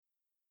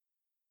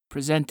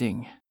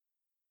Presenting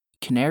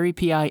Canary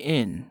PI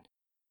in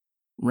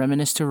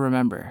Reminisce to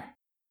Remember,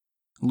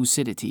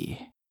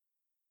 Lucidity,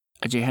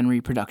 a J. Henry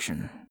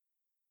production.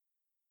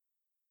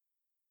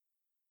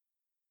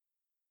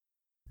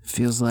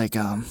 Feels like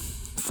I'm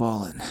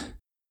falling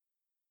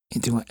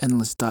into an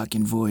endless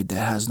darkened void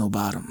that has no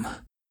bottom.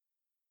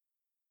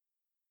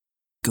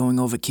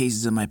 Going over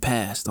cases of my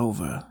past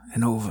over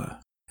and over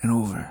and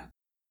over,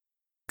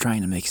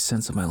 trying to make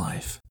sense of my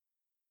life.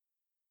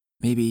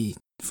 Maybe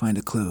find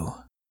a clue.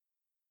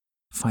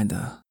 Find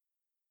a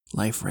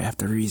life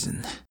raft of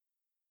reason.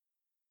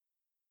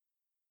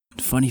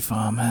 Funny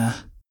farm, huh?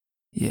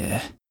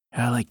 Yeah,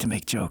 I like to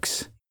make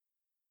jokes.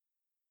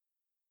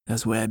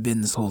 That's where I've been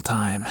this whole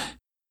time.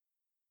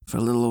 For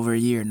a little over a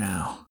year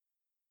now.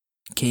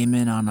 Came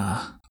in on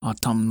a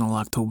autumnal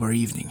October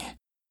evening.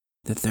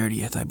 The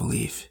 30th, I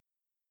believe.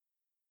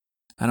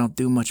 I don't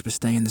do much but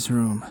stay in this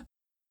room.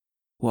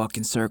 Walk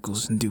in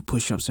circles and do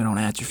push-ups that don't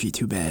atrophy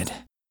too bad.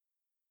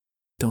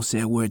 Don't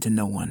say a word to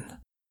no one.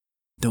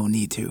 Don't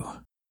need to.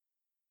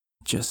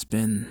 Just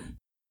been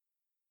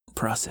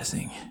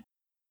processing.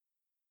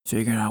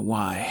 Figuring out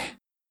why.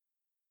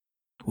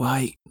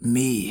 Why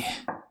me?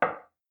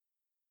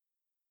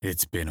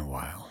 It's been a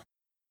while.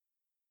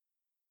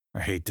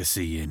 I hate to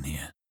see you in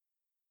here.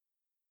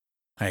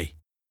 Hey,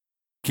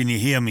 can you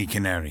hear me,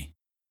 Canary?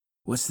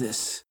 What's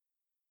this?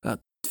 A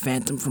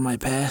phantom from my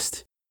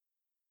past?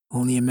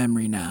 Only a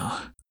memory now.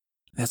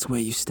 That's where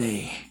you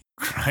stay.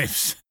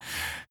 Cripes.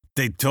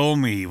 They told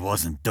me he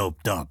wasn't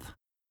doped up.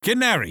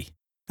 Canary!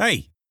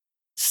 Hey!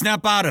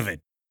 Snap out of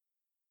it!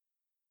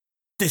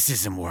 This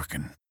isn't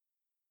working.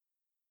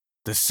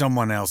 There's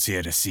someone else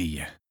here to see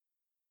you.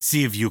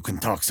 See if you can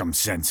talk some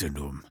sense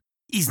into him.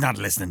 He's not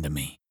listening to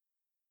me.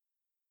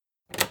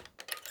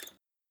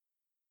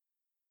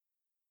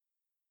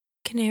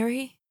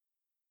 Canary?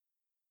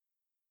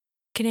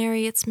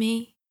 Canary, it's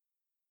me.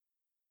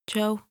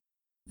 Joe.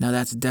 Now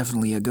that's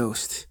definitely a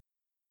ghost.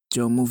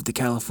 Joe moved to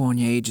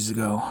California ages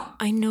ago.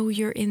 I know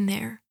you're in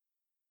there.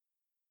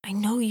 I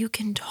know you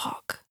can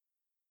talk.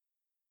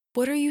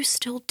 What are you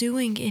still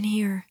doing in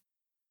here?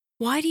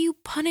 Why do you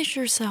punish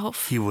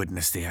yourself? He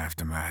witnessed the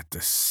aftermath to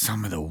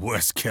some of the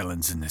worst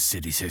killings in the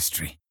city's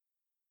history.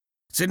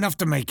 It's enough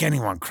to make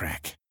anyone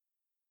crack.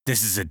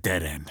 This is a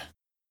dead end.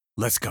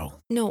 Let's go.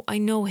 No, I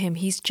know him.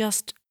 He's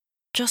just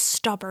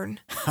stubborn.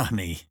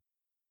 Honey,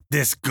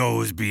 this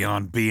goes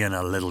beyond being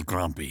a little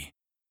grumpy.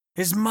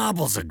 His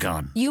marbles are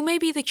gone. You may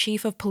be the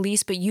chief of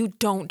police, but you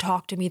don't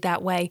talk to me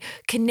that way.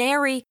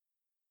 Canary,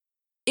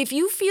 if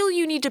you feel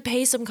you need to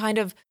pay some kind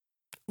of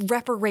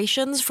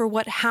reparations for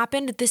what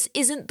happened, this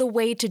isn't the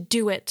way to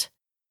do it.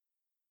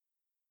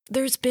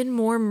 There's been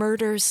more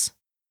murders.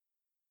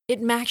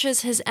 It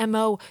matches his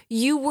MO.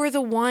 You were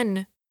the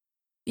one.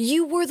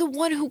 You were the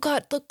one who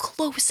got the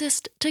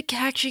closest to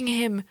catching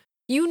him.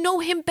 You know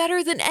him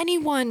better than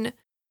anyone.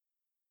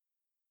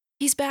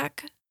 He's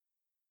back.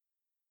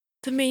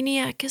 The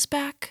maniac is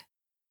back.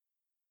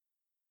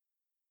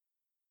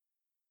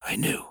 I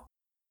knew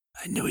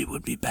he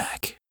would be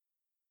back.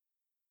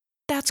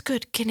 That's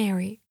good,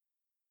 Canary.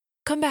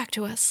 Come back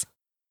to us.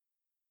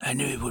 I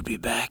knew he would be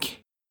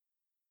back.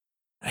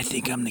 I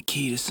think I'm the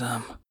key to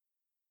some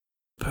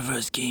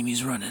perverse game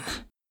he's running.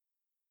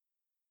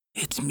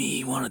 It's me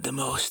he wanted the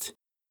most.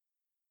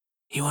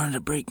 He wanted to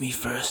break me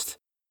first.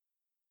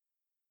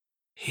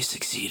 He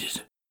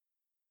succeeded.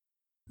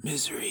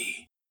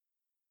 Misery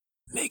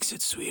makes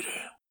it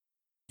sweeter.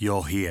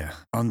 You're here,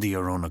 under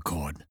your own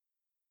accord.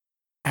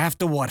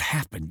 After what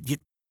happened,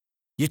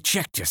 you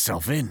checked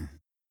yourself in.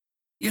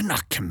 You're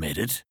not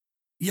committed.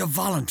 You're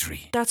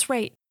voluntary. That's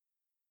right.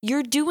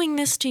 You're doing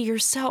this to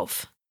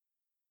yourself.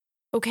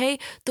 Okay?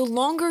 The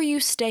longer you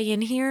stay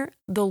in here,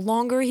 the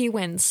longer he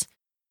wins.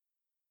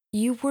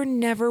 You were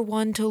never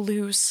one to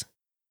lose.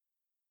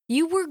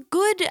 You were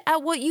good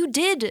at what you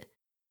did.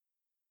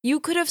 You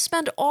could have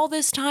spent all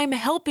this time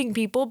helping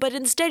people, but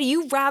instead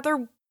you'd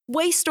rather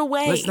waste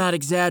away. Let's not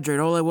exaggerate.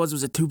 All I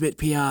was a 2-bit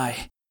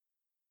PI.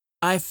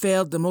 I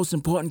failed the most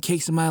important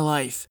case of my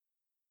life.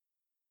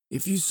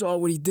 If you saw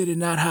what he did in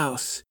that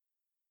house,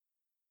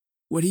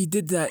 what he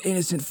did to that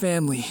innocent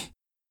family,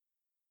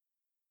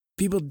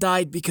 people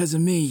died because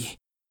of me.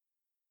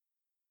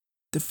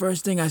 The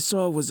first thing I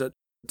saw was a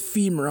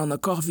femur on the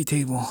coffee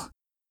table.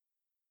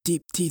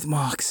 Deep teeth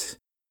marks.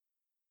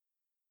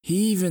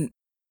 He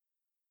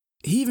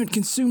even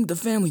consumed the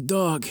family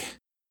dog.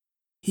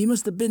 He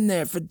must have been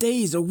there for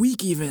days, a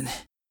week even.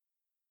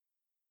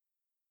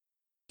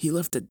 He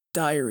left a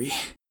diary.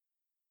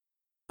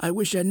 I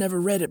wish I'd never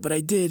read it, but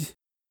I did.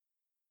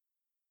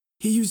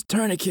 He used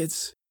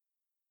tourniquets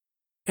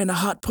and a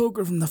hot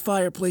poker from the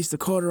fireplace to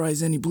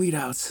cauterize any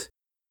bleedouts.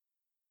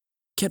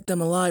 Kept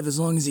them alive as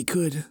long as he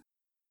could.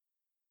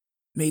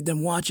 Made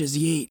them watch as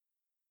he ate.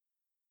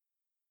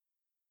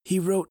 He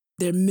wrote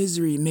their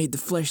misery made the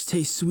flesh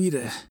taste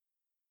sweeter.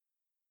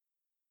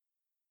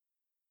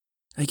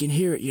 I can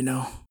hear it, you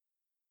know.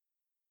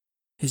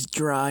 His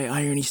dry,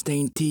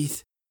 irony-stained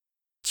teeth,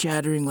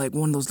 chattering like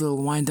one of those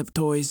little wind-up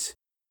toys.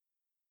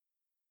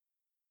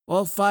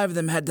 All 5 of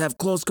them had to have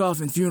closed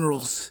coffin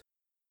funerals.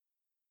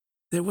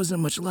 There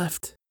wasn't much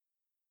left.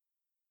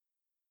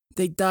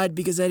 They died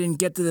because I didn't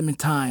get to them in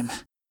time.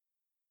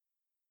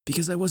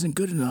 Because I wasn't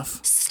good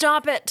enough.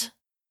 Stop it!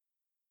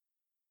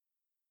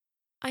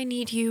 I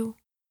need you,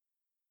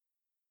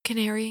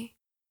 Canary.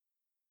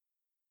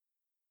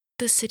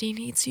 The city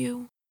needs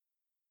you.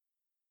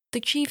 The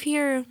chief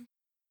here,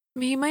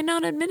 he might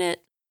not admit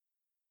it,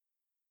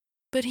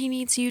 but he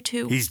needs you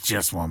too. He's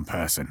just one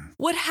person.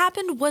 What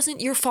happened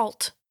wasn't your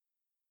fault,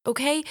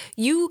 okay?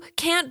 You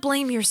can't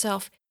blame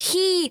yourself.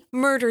 He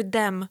murdered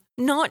them,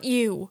 not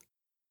you.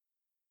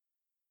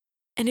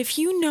 And if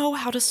you know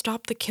how to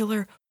stop the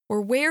killer or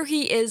where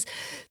he is,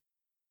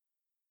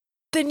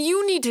 then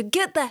you need to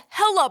get the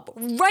hell up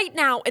right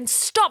now and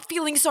stop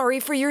feeling sorry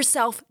for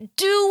yourself.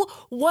 Do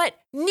what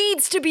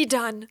needs to be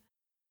done.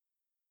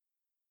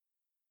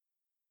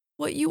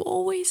 What you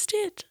always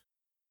did.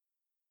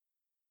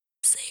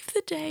 Save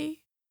the day.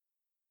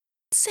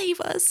 Save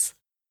us.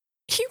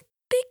 You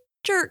big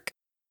jerk.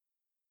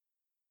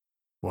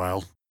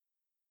 Well,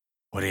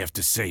 what do you have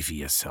to say for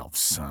yourself,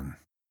 son?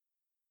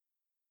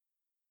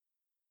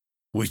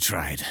 We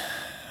tried.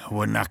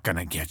 We're not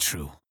gonna get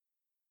through.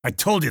 I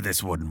told you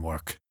this wouldn't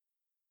work.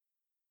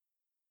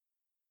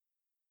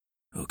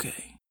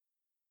 Okay.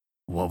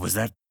 What was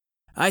that?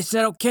 I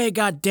said okay,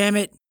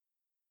 goddammit!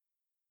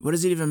 What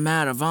does it even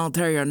matter?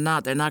 Voluntary or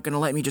not, they're not gonna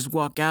let me just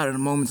walk out at a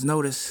moment's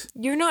notice.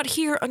 You're not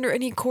here under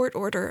any court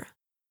order.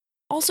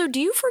 Also,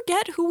 do you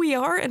forget who we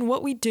are and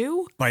what we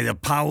do? By the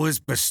powers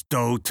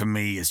bestowed to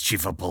me as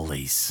chief of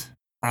police,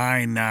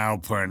 I now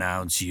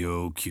pronounce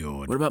you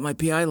cured. What about my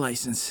PI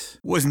license?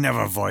 Was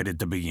never voided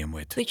to begin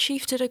with. The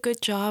chief did a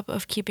good job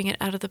of keeping it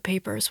out of the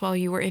papers while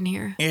you were in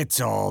here. It's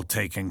all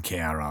taken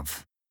care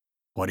of.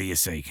 What do you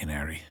say,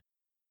 Canary?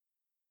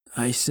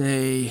 I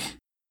say...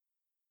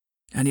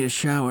 I need a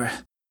shower.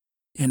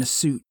 And a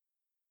suit.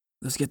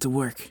 Let's get to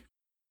work.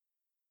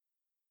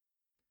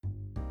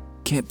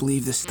 Can't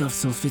believe this stuff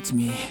still fits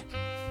me.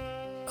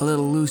 A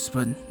little loose,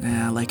 but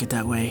I like it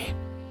that way.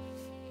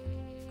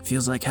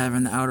 Feels like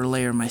having the outer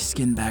layer of my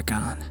skin back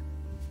on.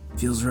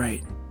 Feels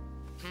right.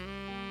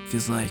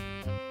 Feels like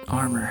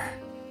armor.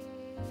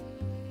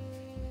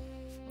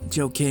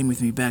 Joe came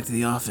with me back to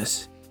the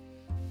office.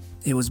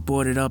 It was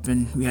boarded up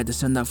and we had to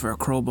send out for a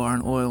crowbar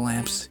and oil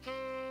lamps,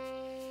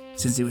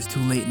 since it was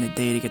too late in the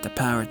day to get the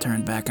power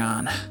turned back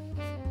on.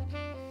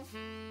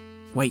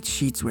 White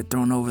sheets were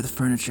thrown over the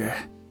furniture,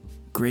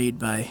 grayed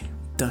by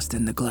dust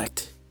and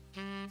neglect.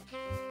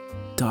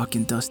 Dark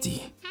and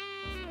dusty,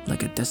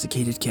 like a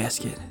desiccated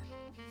casket.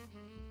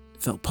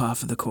 Felt par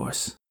for the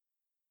course.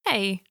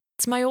 Hey,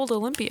 it's my old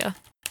Olympia.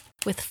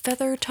 With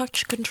feather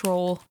touch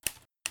control.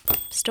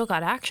 Still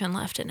got action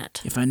left in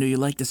it. If I knew you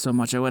liked it so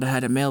much, I would have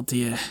had it mailed to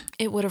you.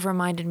 It would have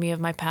reminded me of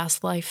my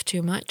past life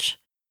too much.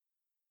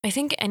 I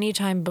think any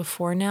time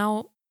before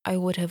now, I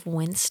would have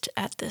winced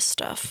at this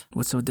stuff.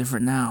 What's so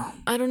different now?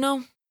 I don't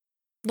know.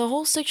 The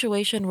whole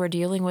situation we're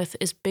dealing with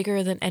is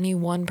bigger than any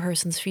one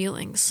person's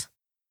feelings.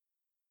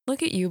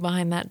 Look at you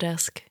behind that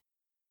desk.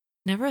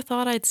 Never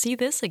thought I'd see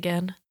this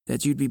again.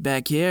 That you'd be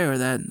back here or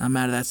that I'm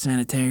out of that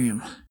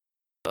sanitarium?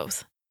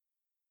 Both.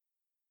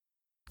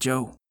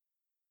 Joe.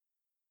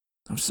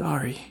 I'm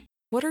sorry.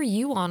 What are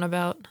you on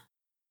about?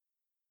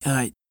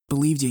 I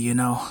believed you, you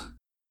know.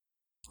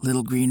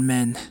 Little green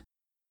men.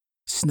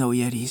 Snow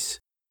yetis.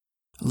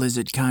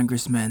 Lizard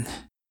congressmen.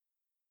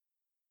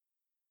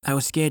 I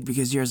was scared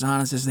because you're as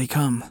honest as they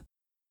come.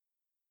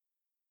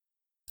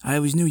 I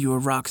always knew you were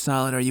rock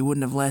solid or you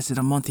wouldn't have lasted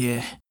a month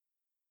here.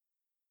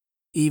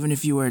 Even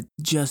if you were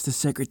just a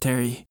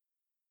secretary,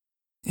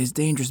 it's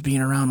dangerous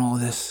being around all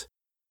this.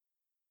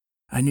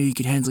 I knew you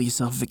could handle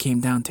yourself if it came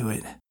down to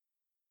it.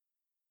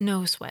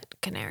 No sweat,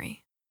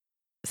 Canary.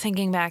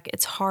 Thinking back,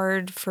 it's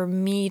hard for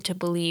me to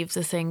believe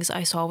the things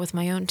I saw with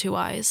my own 2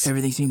 eyes.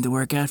 Everything seemed to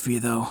work out for you,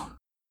 though.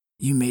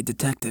 You made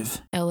detective.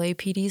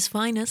 LAPD's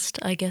finest,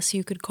 I guess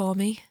you could call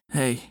me.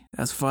 Hey,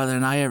 that's farther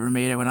than I ever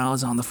made it when I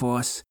was on the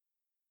force.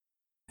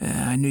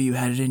 I knew you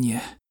had it in you.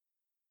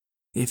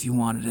 If you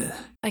wanted it.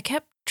 I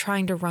kept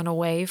trying to run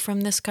away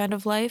from this kind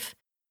of life,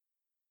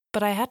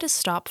 but I had to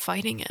stop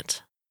fighting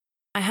it.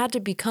 I had to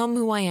become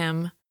who I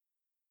am,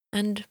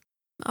 and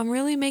I'm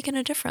really making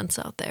a difference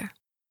out there.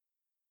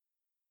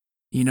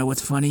 You know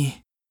what's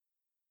funny?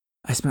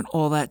 I spent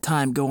all that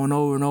time going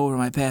over and over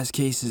my past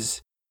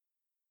cases.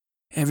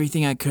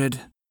 Everything I could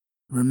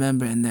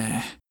remember in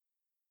there.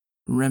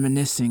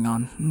 Reminiscing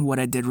on what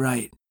I did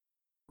right,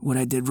 what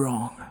I did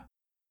wrong,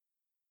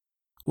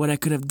 what I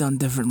could have done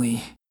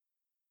differently.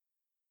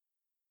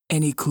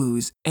 Any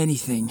clues,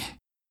 anything.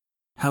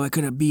 How I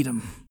could have beat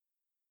him.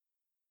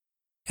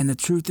 And the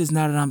truth is,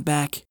 now that I'm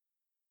back,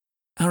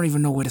 I don't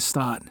even know where to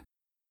start.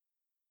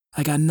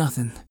 I got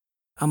nothing.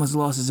 I'm as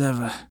lost as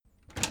ever.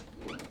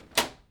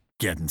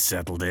 Getting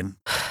settled in?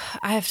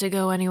 I have to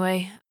go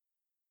anyway.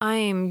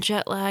 I'm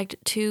jet-lagged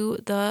to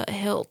the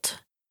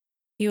hilt.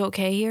 You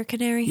okay here,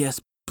 Canary?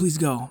 Yes, please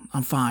go.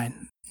 I'm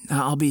fine.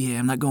 I'll be here.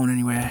 I'm not going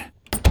anywhere.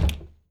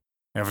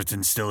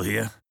 Everything's still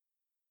here?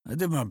 I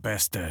did my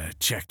best to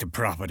check the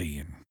property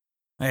and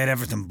I had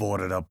everything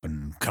boarded up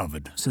and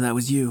covered. So that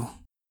was you.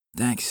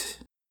 Thanks.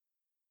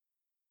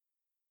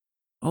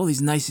 All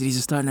these niceties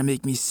are starting to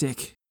make me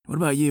sick. What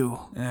about you?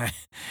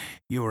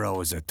 You were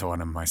always a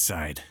thorn in my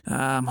side.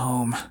 I'm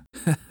home.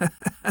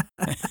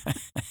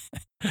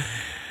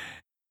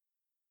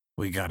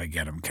 We gotta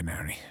get him,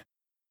 Canary.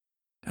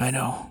 I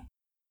know.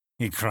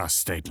 He crossed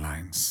state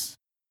lines.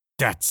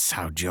 That's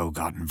how Joe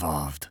got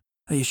involved.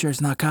 Are you sure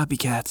it's not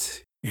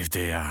copycats? If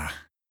they are,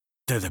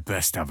 they're the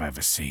best I've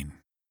ever seen.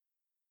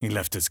 He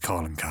left his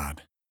calling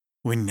card.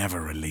 We never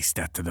released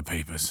that to the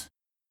papers.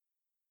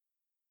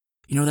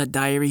 You know that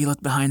diary he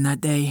left behind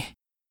that day?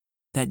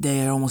 That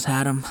day I almost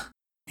had him?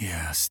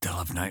 Yeah, still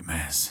have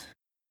nightmares.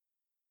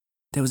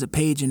 There was a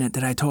page in it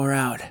that I tore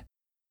out.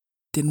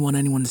 Didn't want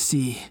anyone to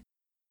see.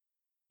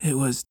 It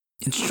was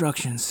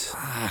instructions.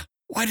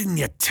 Why didn't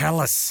you tell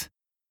us?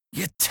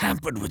 You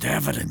tampered with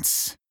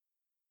evidence.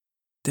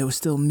 There was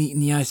still meat in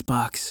the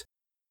icebox.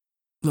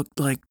 Looked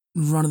like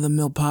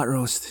run-of-the-mill pot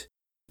roast.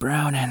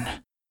 Brown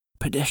and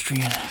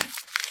pedestrian.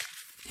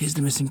 Here's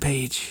the missing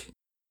page.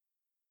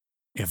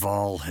 If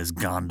all has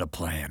gone to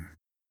plan,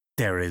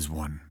 there is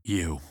one,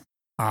 you,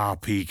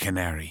 R.P.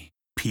 Canary,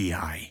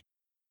 P.I.,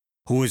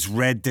 who has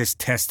read this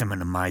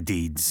testament of my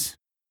deeds.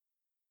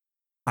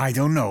 I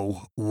don't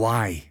know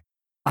why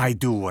I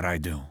do what I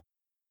do.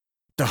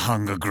 The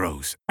hunger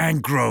grows,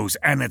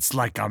 and it's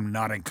like I'm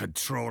not in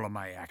control of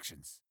my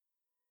actions.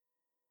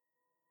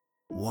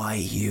 Why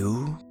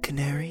you,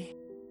 Canary?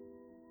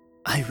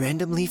 I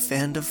randomly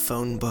found a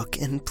phone book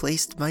and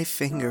placed my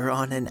finger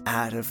on an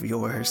ad of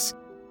yours.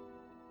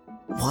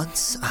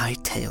 Once I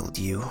tailed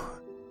you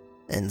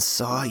and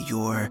saw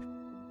your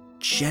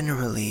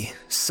generally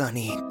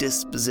sunny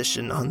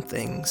disposition on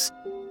things.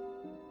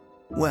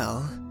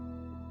 Well,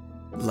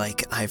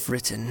 like I've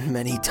written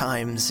many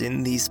times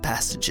in these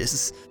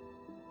passages,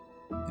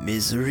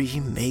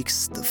 misery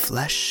makes the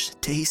flesh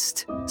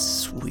taste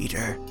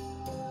sweeter.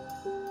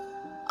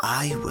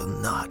 I will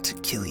not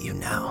kill you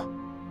now.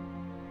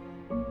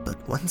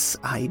 But once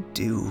I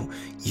do,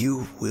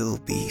 you will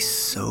be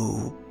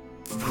so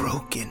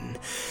broken.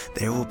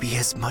 There will be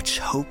as much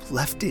hope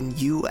left in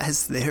you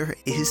as there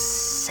is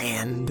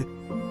sand.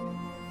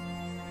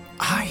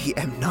 I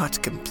am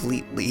not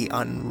completely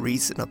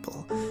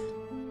unreasonable.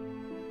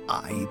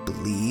 I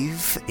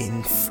believe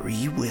in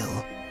free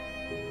will.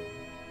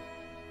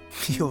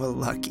 You're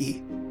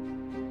lucky.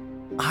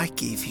 I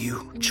gave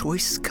you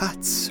choice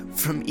cuts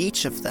from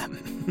each of them.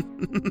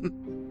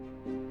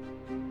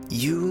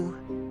 You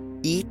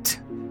eat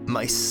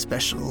my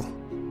special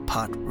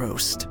pot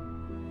roast.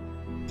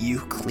 You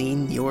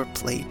clean your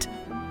plate.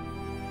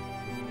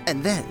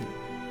 And then,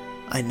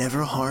 I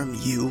never harm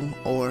you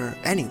or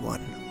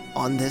anyone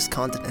on this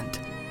continent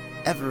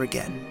ever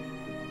again.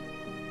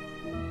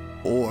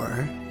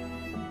 Or,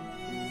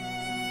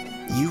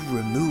 you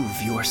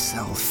remove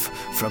yourself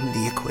from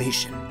the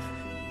equation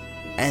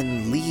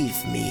and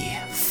leave me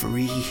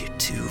free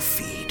to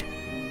feed.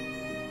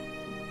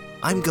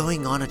 I'm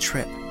going on a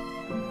trip.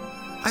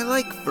 I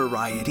like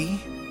variety,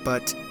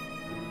 but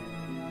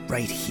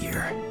right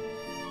here,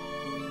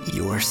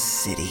 your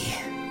city.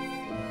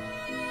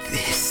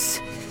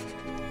 This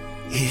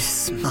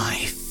is my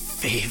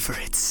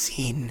favorite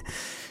scene.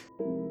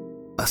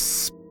 A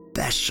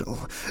special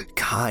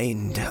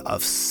kind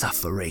of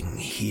suffering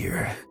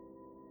here.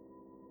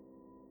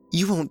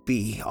 You won't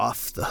be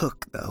off the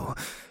hook, though.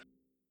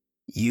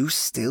 You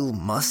still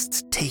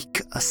must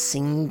take a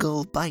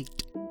single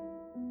bite.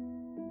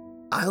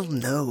 I'll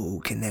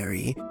know,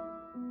 Canary.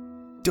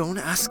 Don't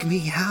ask me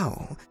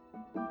how.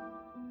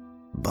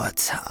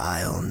 But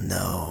I'll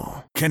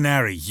know.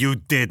 Canary, you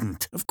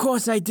didn't. Of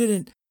course I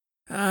didn't.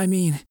 I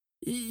mean,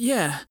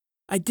 yeah,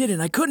 I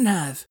didn't. I couldn't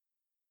have.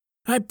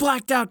 I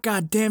blacked out,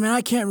 goddammit.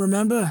 I can't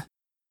remember.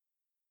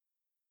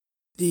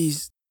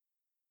 These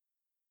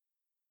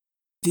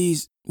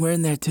were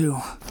in there too.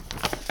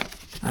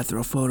 I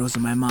throw photos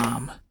of my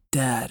mom,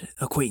 dad,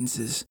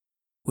 acquaintances,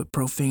 with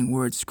profane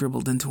words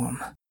scribbled into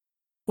them.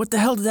 What the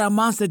hell did that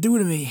monster do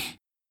to me?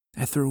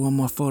 I threw one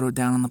more photo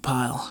down on the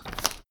pile.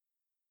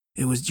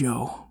 It was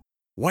Joe.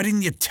 Why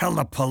didn't you tell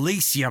the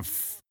police, you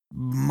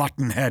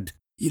muttonhead?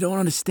 You don't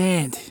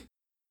understand.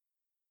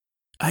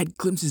 I had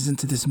glimpses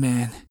into this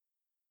man.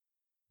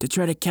 To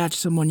try to catch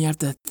someone, you have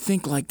to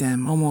think like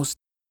them, almost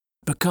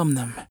become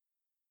them.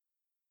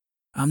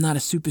 I'm not a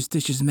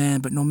superstitious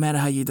man, but no matter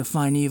how you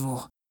define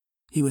evil,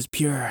 he was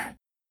pure.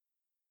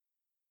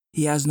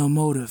 He has no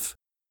motive.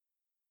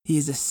 He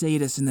is a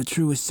sadist in the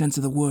truest sense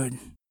of the word.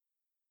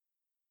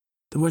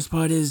 The worst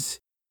part is,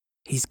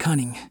 he's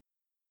cunning.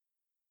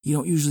 You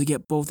don't usually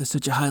get both at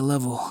such a high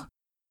level.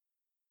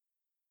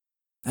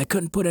 I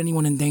couldn't put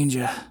anyone in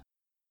danger.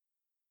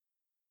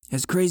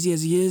 As crazy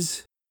as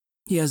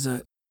he has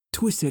a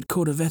twisted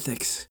code of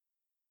ethics.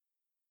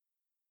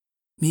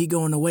 Me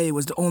going away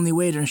was the only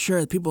way to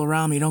ensure that people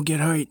around me don't get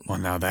hurt. Well,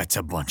 now that's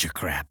a bunch of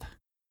crap.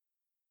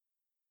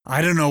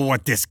 I don't know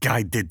what this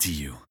guy did to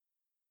you,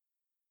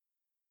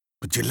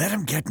 but you let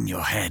him get in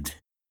your head.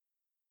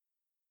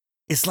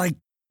 It's like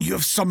You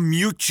have some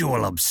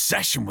mutual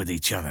obsession with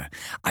each other.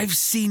 I've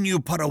seen you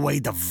put away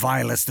the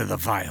vilest of the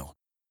vile.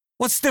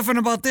 What's different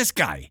about this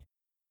guy?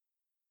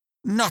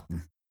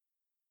 Nothing.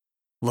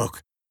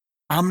 Look,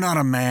 I'm not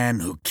a man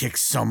who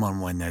kicks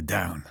someone when they're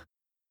down.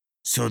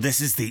 So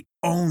this is the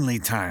only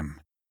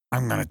time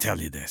I'm gonna tell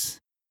you this.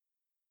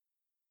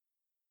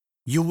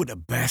 You were the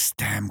best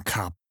damn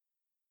cop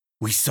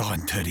we saw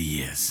in 30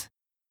 years.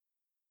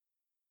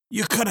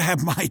 You could have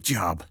had my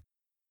job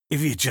if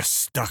you just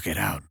stuck it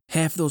out.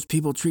 Half those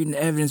people treating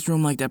the evidence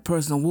room like their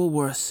personal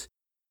Woolworths.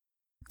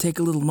 Take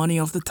a little money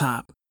off the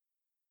top.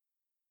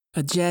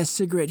 A jazz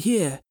cigarette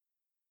here,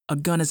 a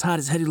gun as hot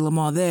as Hedy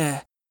Lamarr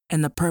there,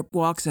 and the perp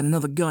walks and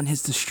another gun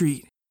hits the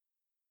street.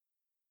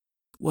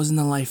 Wasn't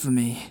the life for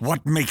me.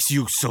 What makes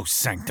you so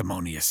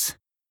sanctimonious?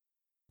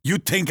 You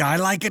think I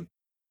like it?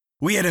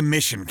 We had a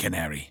mission,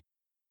 Canary.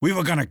 We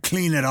were gonna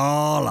clean it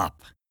all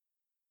up.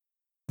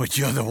 But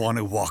you're the one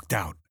who walked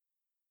out.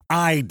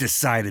 I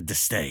decided to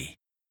stay.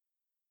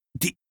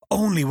 The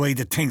only way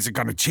that things are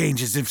gonna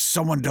change is if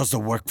someone does the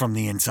work from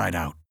the inside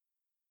out.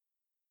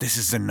 This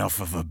is enough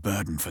of a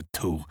burden for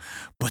two,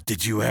 but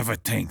did you ever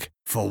think,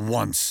 for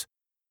once,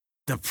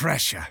 the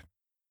pressure?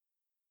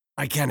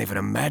 I can't even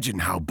imagine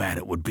how bad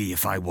it would be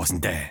if I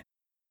wasn't there.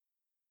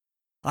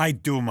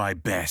 I'd do my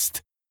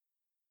best.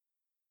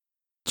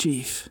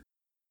 Chief,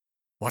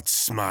 What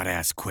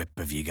smart-ass quip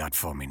have you got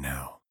for me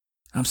now?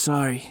 I'm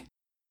sorry.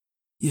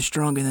 You're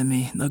stronger than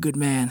me, a good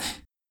man.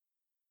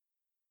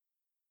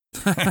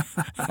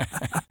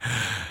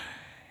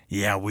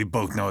 Yeah, we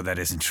both know that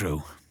isn't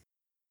true.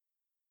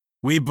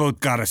 We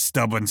both got a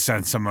stubborn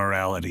sense of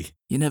morality.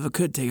 You never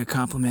could take a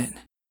compliment.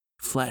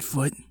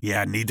 Flatfoot.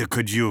 Yeah, neither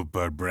could you,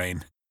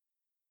 Birdbrain.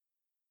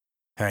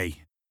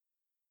 Hey.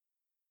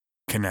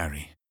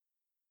 Canary.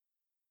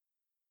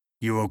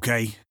 You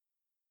okay?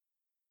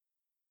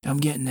 I'm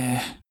getting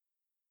there.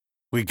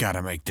 We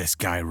gotta make this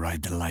guy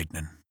ride the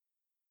lightning.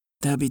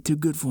 That'd be too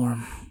good for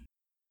him.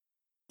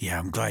 Yeah,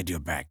 I'm glad you're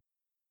back.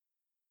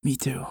 Me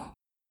too.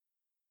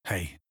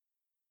 Hey,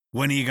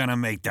 when are you gonna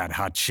make that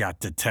hotshot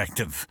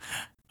detective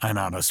an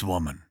honest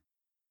woman?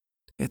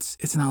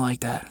 It's not like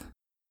that.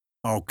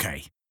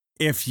 Okay,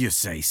 if you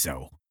say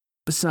so.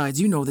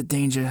 Besides, you know the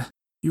danger.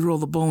 You roll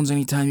the bones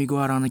anytime you go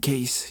out on a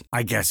case.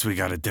 I guess we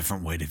got a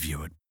different way to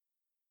view it.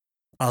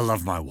 I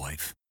love my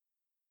wife.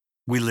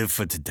 We live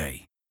for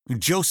today.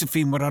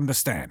 Josephine would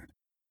understand.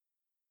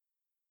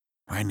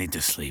 I need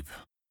to sleep.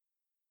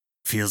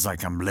 Feels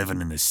like I'm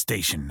living in a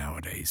station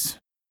nowadays.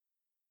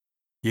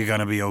 You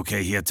gonna be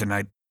okay here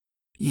tonight?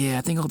 Yeah,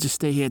 I think I'll just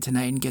stay here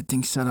tonight and get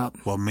things set up.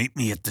 Well, meet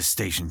me at the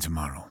station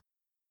tomorrow.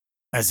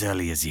 As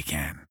early as you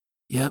can.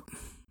 Yep.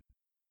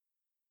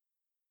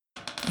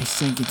 I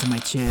sank into my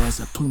chair as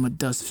a plume of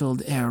dust filled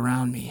the air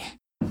around me.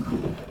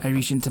 I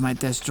reached into my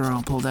desk drawer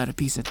and pulled out a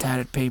piece of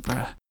tattered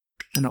paper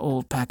and an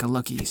old pack of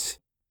Luckies.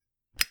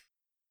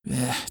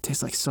 Yeah,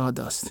 tastes like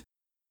sawdust.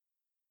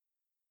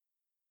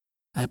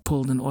 I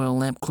pulled an oil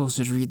lamp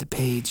closer to read the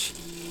page,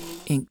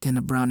 inked in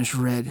a brownish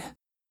red,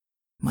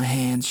 my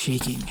hands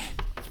shaking.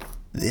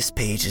 This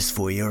page is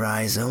for your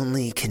eyes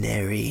only,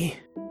 Canary.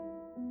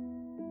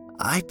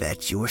 I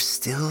bet you're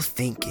still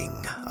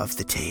thinking of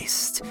the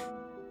taste.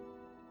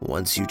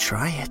 Once you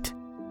try it,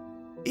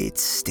 it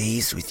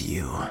stays with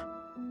you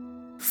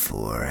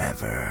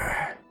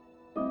forever.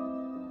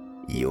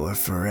 You're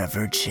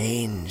forever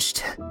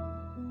changed.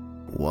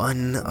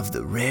 One of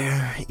the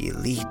rare,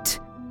 elite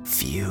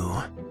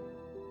few.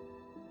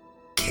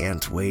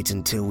 Can't wait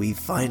until we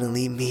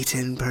finally meet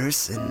in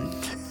person.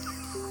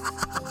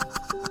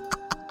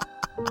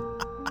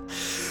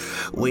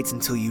 Wait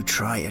until you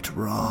try it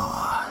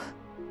raw.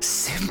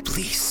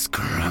 Simply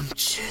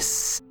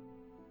scrumptious.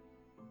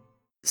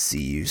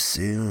 See you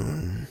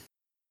soon.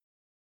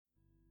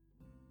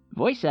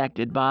 Voice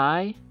acted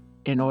by,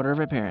 in order of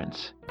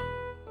appearance,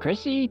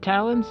 Chrissy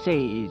Talon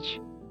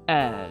Sage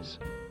as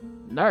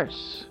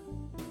Nurse,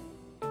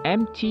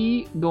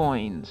 M.T.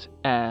 Goins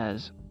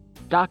as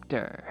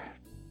Doctor,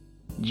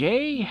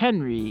 J.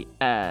 Henry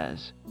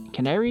as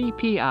Canary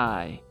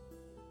P.I.,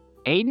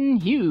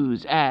 Aiden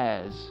Hughes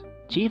as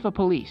Chief of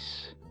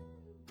Police,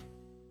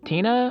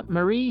 Tina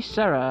Marie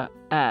Serra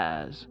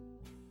as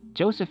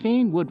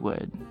Josephine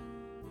Woodward,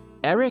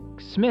 Eric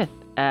Smith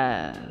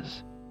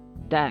as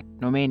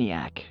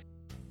Dacnomaniac.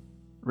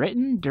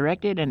 Written,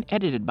 directed, and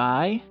edited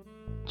by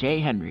J.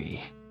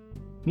 Henry.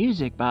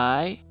 Music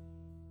by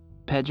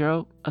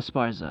Pedro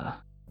Esparza,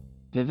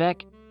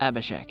 Vivek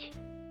Abhishek,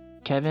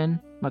 Kevin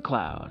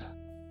MacLeod.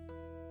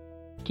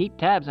 Keep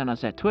tabs on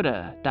us at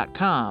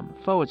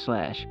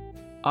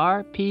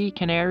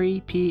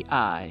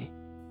twitter.com/RPCanaryPI.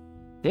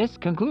 This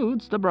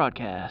concludes the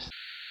broadcast.